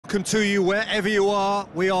welcome to you wherever you are.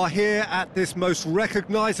 We are here at this most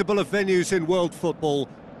recognisable of venues in world football.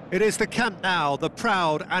 It is the Camp Nou, the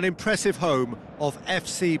proud and impressive home of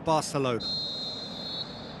FC Barcelona.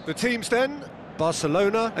 The teams then,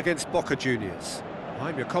 Barcelona against Boca Juniors.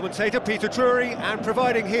 I'm your commentator, Peter Drury, and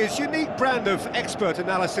providing his unique brand of expert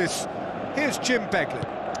analysis, here's Jim Beglin.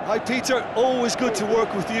 Hi Peter, always good to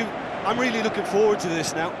work with you. I'm really looking forward to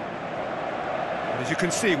this now. As you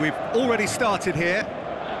can see, we've already started here.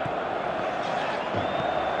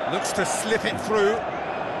 Looks to slip it through.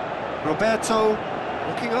 Roberto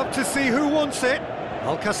looking up to see who wants it.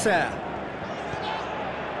 Alcacer.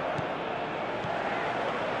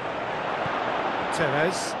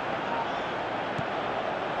 Tevez.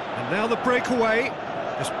 And now the breakaway.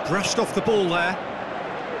 Just brushed off the ball there.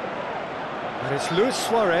 And it's Luis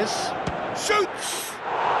Suarez. Shoots!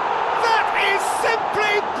 That is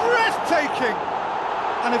simply breathtaking!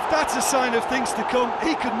 And if that's a sign of things to come,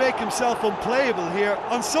 he could make himself unplayable here.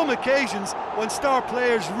 On some occasions, when star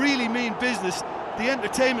players really mean business, the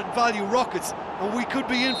entertainment value rockets, and we could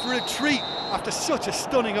be in for a treat after such a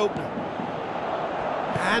stunning opener.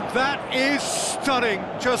 And that is stunning,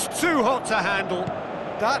 just too hot to handle.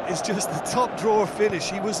 That is just the top drawer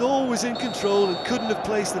finish. He was always in control and couldn't have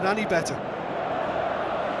placed it any better.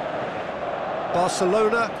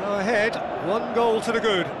 Barcelona go ahead, 1 goal to the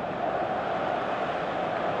good.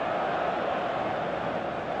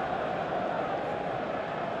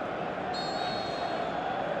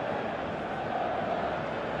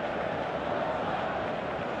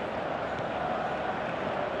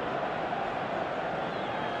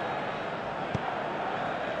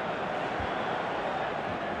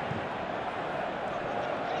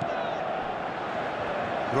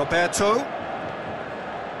 Roberto.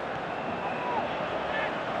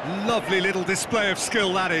 Lovely little display of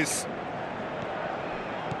skill, that is.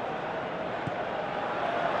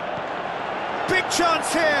 Big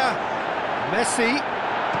chance here. Messi.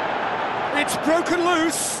 It's broken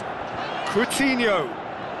loose. Coutinho.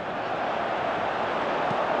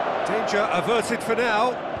 Danger averted for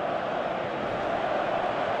now.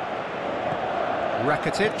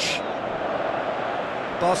 Rakitic.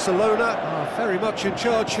 Barcelona are very much in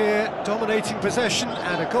charge here, dominating possession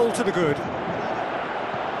and a goal to the good.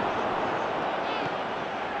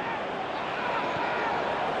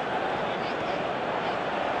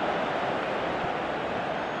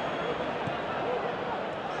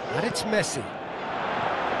 And it's Messi.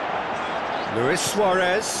 Luis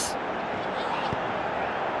Suarez.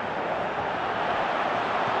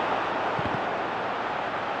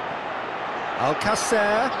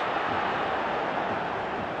 Alcacer.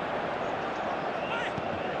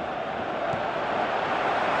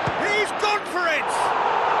 Gone for it!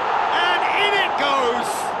 And in it goes!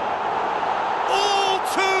 All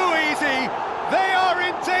too easy! They are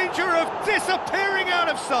in danger of disappearing out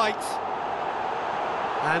of sight!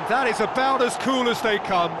 And that is about as cool as they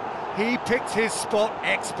come. He picked his spot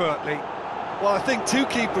expertly. Well, I think 2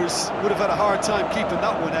 keepers would have had a hard time keeping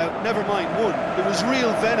that one out, never mind 1. There was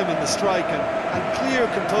real venom in the strike and clear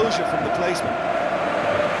composure from the placement.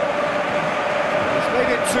 He's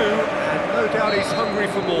made it 2, and no doubt he's hungry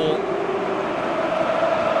for more.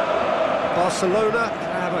 Barcelona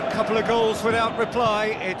have a couple of goals without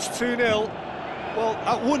reply. It's 2-0. Well,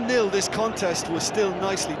 at 1-0 this contest was still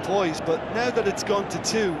nicely poised, but now that it's gone to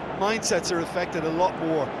 2, mindsets are affected a lot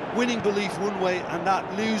more. Winning belief one way and that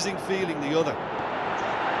losing feeling the other.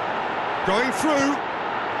 Going through,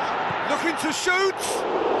 looking to shoot,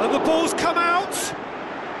 and the ball's come out.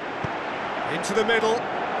 Into the middle.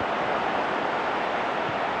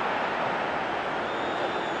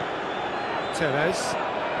 Tevez.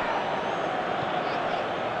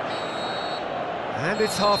 And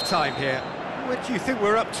it's half-time here. What do you think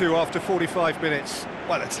we're up to after 45 minutes?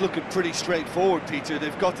 Well, it's looking pretty straightforward, Peter.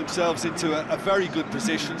 They've got themselves into a very good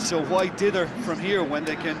position, so why dither from here when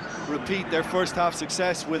they can repeat their first-half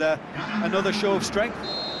success with another show of strength?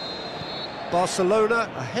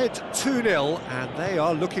 Barcelona ahead 2-0, and they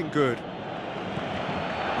are looking good.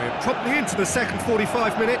 We're promptly into the second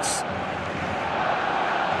 45 minutes.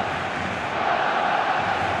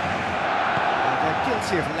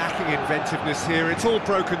 Guilty of lacking inventiveness here, it's all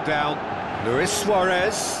broken down. Luis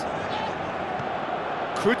Suarez.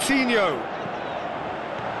 Coutinho.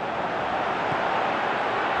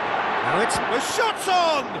 Now it's the shot's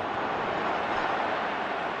on!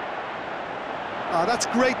 That's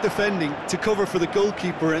great defending to cover for the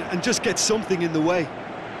goalkeeper and just get something in the way.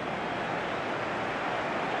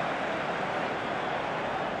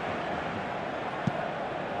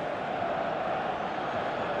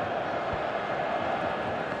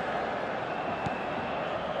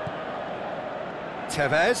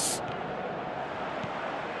 Tevez.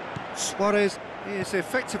 Suarez is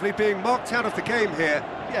effectively being marked out of the game here.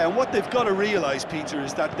 Yeah, and what they've got to realise, Peter,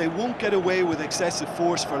 is that they won't get away with excessive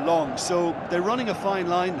force for long, so they're running a fine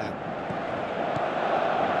line now.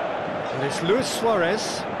 And it's Luis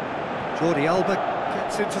Suarez. Jordi Alba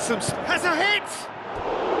gets into some... has a hit!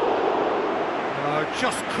 Oh,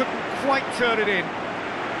 just couldn't quite turn it in.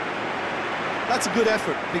 That's a good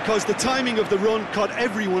effort, because the timing of the run caught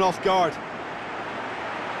everyone off guard.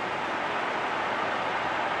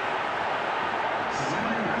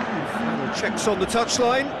 Final checks on the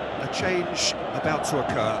touchline. A change about to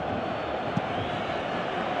occur.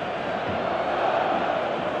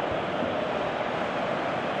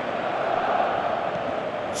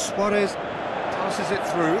 Suarez passes it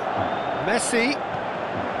through. Messi.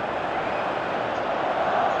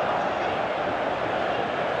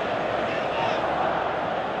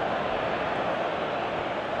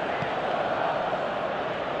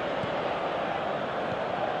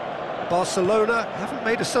 Barcelona haven't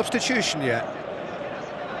made a substitution yet.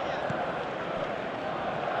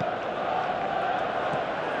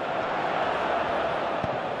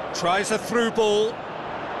 Tries a through ball.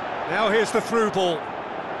 Now here's the through ball.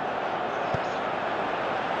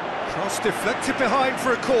 Cross deflected behind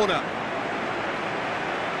for a corner.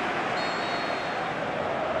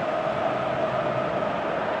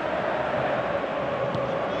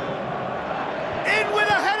 In with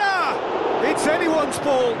a header! It's anyone's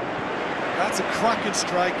ball. That's a cracking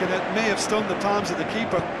strike, and it may have stung the palms of the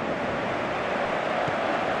keeper.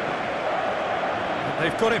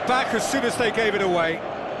 They've got it back as soon as they gave it away.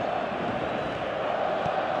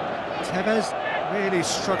 Tevez really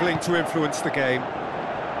struggling to influence the game.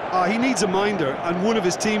 He needs a minder, and one of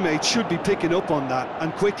his teammates should be picking up on that,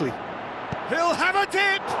 and quickly. He'll have a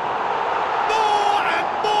dip! More and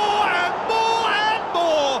more and more and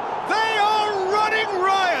more! They are running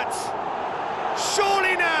riot!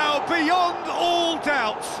 Surely now, beyond all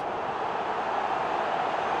doubt.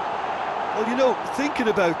 Well, you know, thinking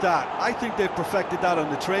about that, I think they've perfected that on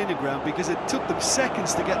the training ground, because it took them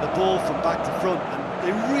seconds to get the ball from back to front, and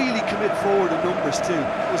they really commit forward in numbers too.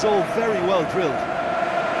 It was all very well drilled.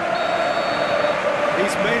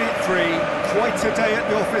 He's made it three. Quite a day at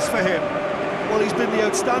the office for him. Well, he's been the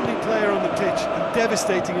outstanding player on the pitch and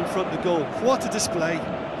devastating in front of the goal. What a display.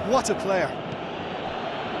 What a player.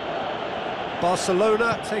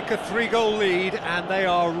 Barcelona take a 3-goal lead and they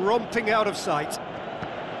are romping out of sight.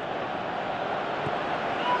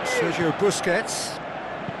 Sergio Busquets.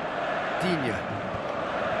 Digne.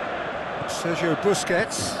 Sergio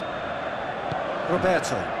Busquets.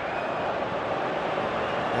 Roberto.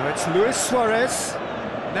 Now it's Luis Suarez.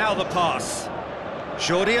 Now the pass.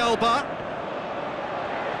 Jordi Alba.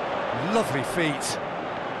 Lovely feet.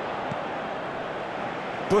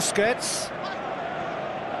 Busquets.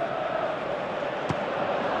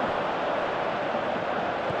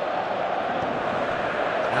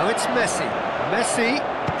 Now it's Messi. Messi.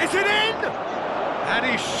 Is it in? And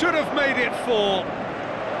he should have made it 4.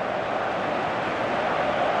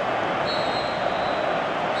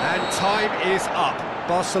 And time is up.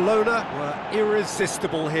 Barcelona were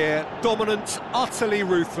irresistible here, dominant, utterly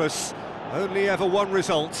ruthless. Only ever one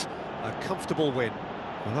result, a comfortable win.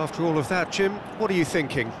 Well, after all of that, Jim, what are you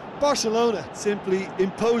thinking? Barcelona simply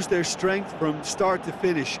imposed their strength from start to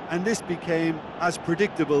finish, and this became as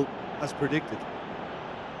predictable as predicted.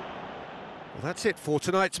 Well, that's it for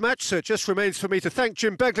tonight's match, so it just remains for me to thank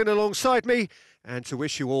Jim Beglin alongside me and to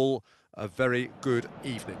wish you all a very good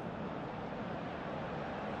evening.